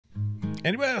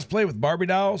Anybody else play with Barbie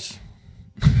dolls?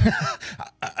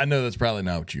 I know that's probably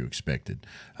not what you expected.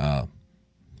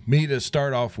 Me to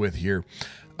start off with here,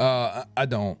 I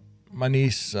don't. My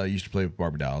niece used to play with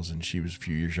Barbie dolls, and she was a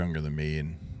few years younger than me,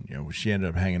 and she ended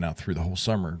up hanging out through the whole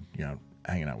summer,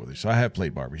 hanging out with her. So I have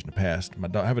played Barbies in the past.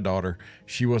 I have a daughter.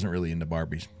 She wasn't really into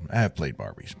Barbies. I have played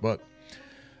Barbies, but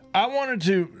I wanted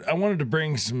to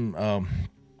bring some.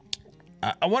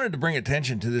 I wanted to bring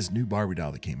attention to this new Barbie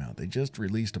doll that came out. They just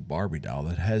released a Barbie doll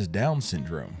that has Down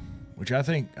syndrome, which I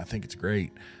think it's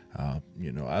great.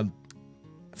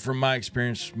 From my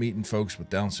experience meeting folks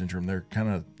with Down syndrome,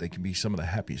 they can be some of the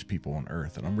happiest people on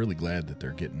earth, and I'm really glad that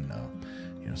they're getting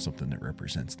something that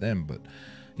represents them. But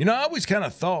I always kind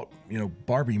of thought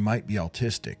Barbie might be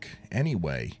autistic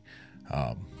anyway.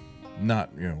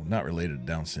 Not related to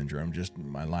Down syndrome, just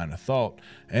my line of thought.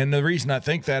 And the reason I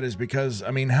think that is because,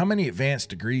 how many advanced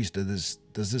degrees does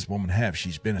this woman have?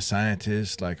 She's been a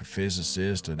scientist, like a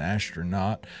physicist, an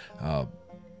astronaut, a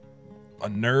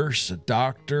nurse, a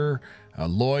doctor, a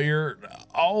lawyer,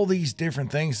 all these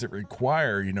different things that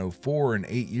require, 4 and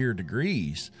 8 year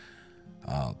degrees.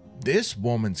 This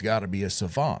woman's got to be a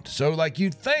savant. So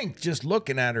you'd think, just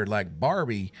looking at her, like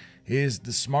Barbie is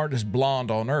the smartest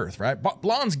blonde on earth, right?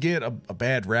 Blondes get a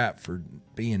bad rap for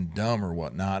being dumb or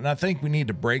whatnot, and I think we need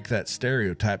to break that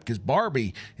stereotype, because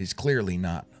Barbie is clearly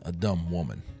not a dumb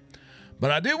woman.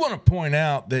 But I do want to point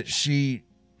out that she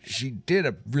did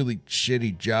a really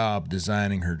shitty job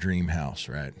designing her dream house,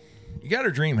 right? You got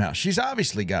her dream house. She's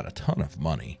obviously got a ton of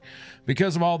money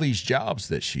because of all these jobs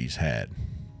that she's had.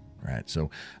 Right. So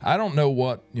I don't know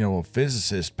what, a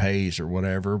physicist pays or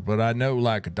whatever, but I know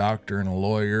like a doctor and a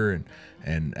lawyer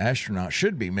and astronaut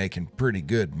should be making pretty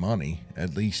good money.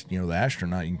 At least, the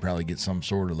astronaut, you can probably get some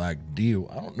sort of deal.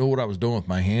 I don't know what I was doing with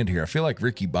my hand here. I feel like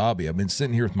Ricky Bobby. I've been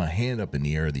sitting here with my hand up in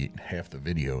the air half the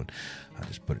video, and I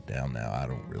just put it down now. I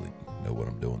don't really know what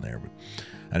I'm doing there, but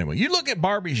anyway, you look at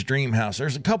Barbie's dream house,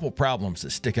 there's a couple problems that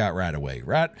stick out right away,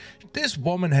 right? This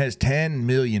woman has 10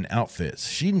 million outfits.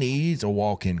 She needs a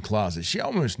walk-in closet. She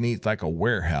almost needs like a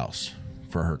warehouse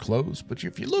for her clothes. But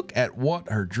if you look at what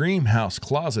her dream house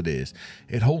closet is,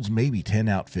 it holds maybe 10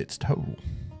 outfits total.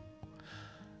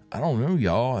 I don't know,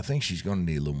 y'all. I think she's going to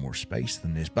need a little more space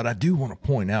than this. But I do want to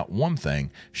point out one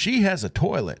thing. She has a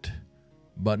toilet,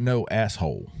 but no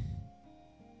asshole.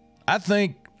 I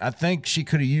think she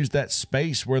could have used that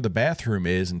space where the bathroom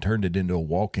is and turned it into a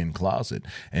walk-in closet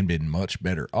and been much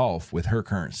better off with her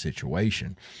current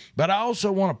situation. But I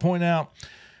also want to point out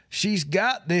she's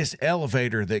got this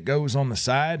elevator that goes on the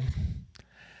side.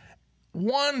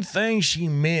 One thing she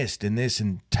missed in this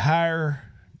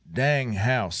entire dang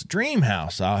house, dream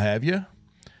house, I'll have you,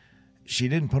 she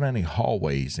didn't put any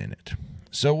hallways in it.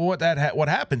 So what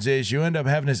happens is you end up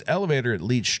having this elevator that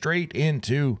leads straight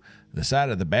into the side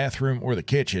of the bathroom or the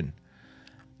kitchen.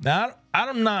 Now,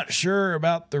 I'm not sure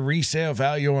about the resale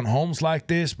value on homes like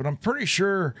this, but I'm pretty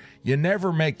sure you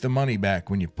never make the money back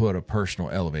when you put a personal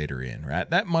elevator in, right?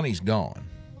 That money's gone.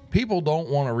 People don't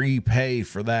want to repay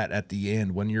for that at the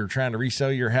end. When you're trying to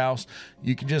resell your house,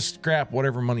 you can just scrap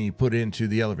whatever money you put into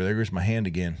the elevator. There goes my hand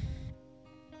again.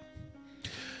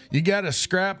 You got to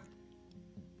scrap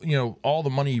all the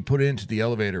money you put into the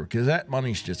elevator, because that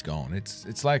money's just gone.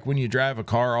 It's like when you drive a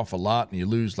car off a lot and you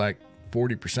lose like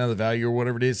 40% of the value or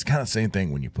whatever it is. It's kind of the same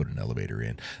thing when you put an elevator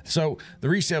in. So the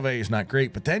resale value is not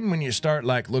great, but then when you start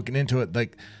looking into it,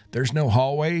 there's no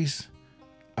hallways.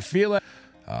 I feel like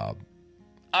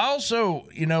also,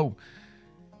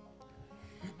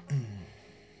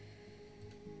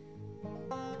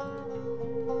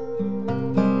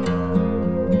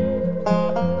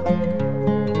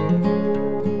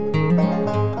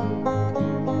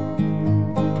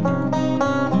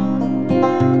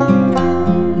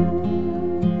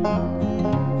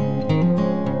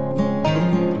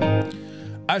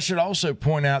 I should also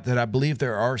point out that I believe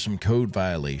there are some code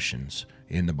violations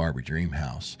in the Barbie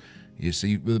Dreamhouse. You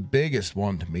see, the biggest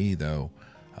one to me, though,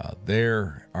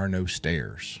 there are no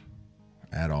stairs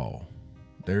at all.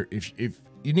 If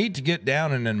you need to get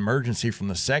down in an emergency from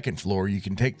the second floor, you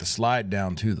can take the slide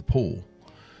down to the pool.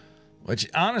 Which,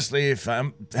 honestly, if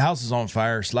the house is on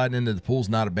fire, sliding into the pool is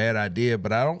not a bad idea,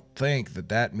 but I don't think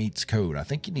that meets code. I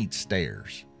think you need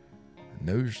stairs. And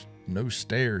there's no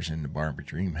stairs in the Barbie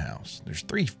Dreamhouse. There's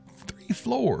three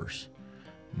floors.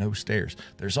 No stairs.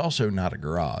 There's also not a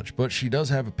garage, but she does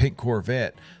have a pink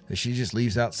Corvette that she just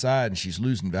leaves outside, and she's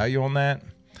losing value on that.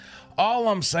 All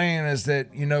I'm saying is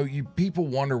that, you people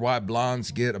wonder why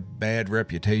blondes get a bad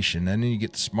reputation, and then you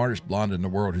get the smartest blonde in the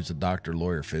world who's a doctor,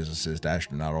 lawyer, physicist,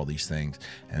 astronaut, all these things,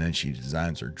 and then she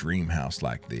designs her dream house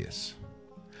like this.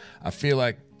 I feel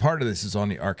like part of this is on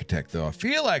the architect, though. I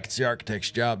feel like it's the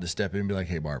architect's job to step in and be like,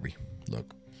 hey, Barbie,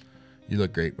 look, you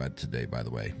look great today, by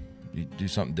the way. You do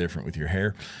something different with your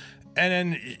hair. And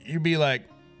then you'd be like,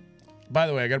 by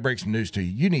the way, I got to break some news to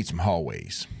you. You need some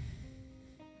hallways.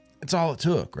 That's all it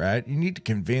took, right? You need to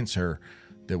convince her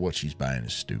that what she's buying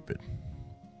is stupid.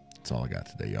 That's all I got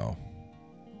today, y'all.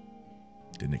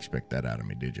 Didn't expect that out of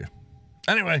me, did you?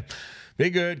 Anyway, be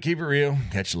good. Keep it real.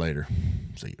 Catch you later.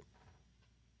 See you.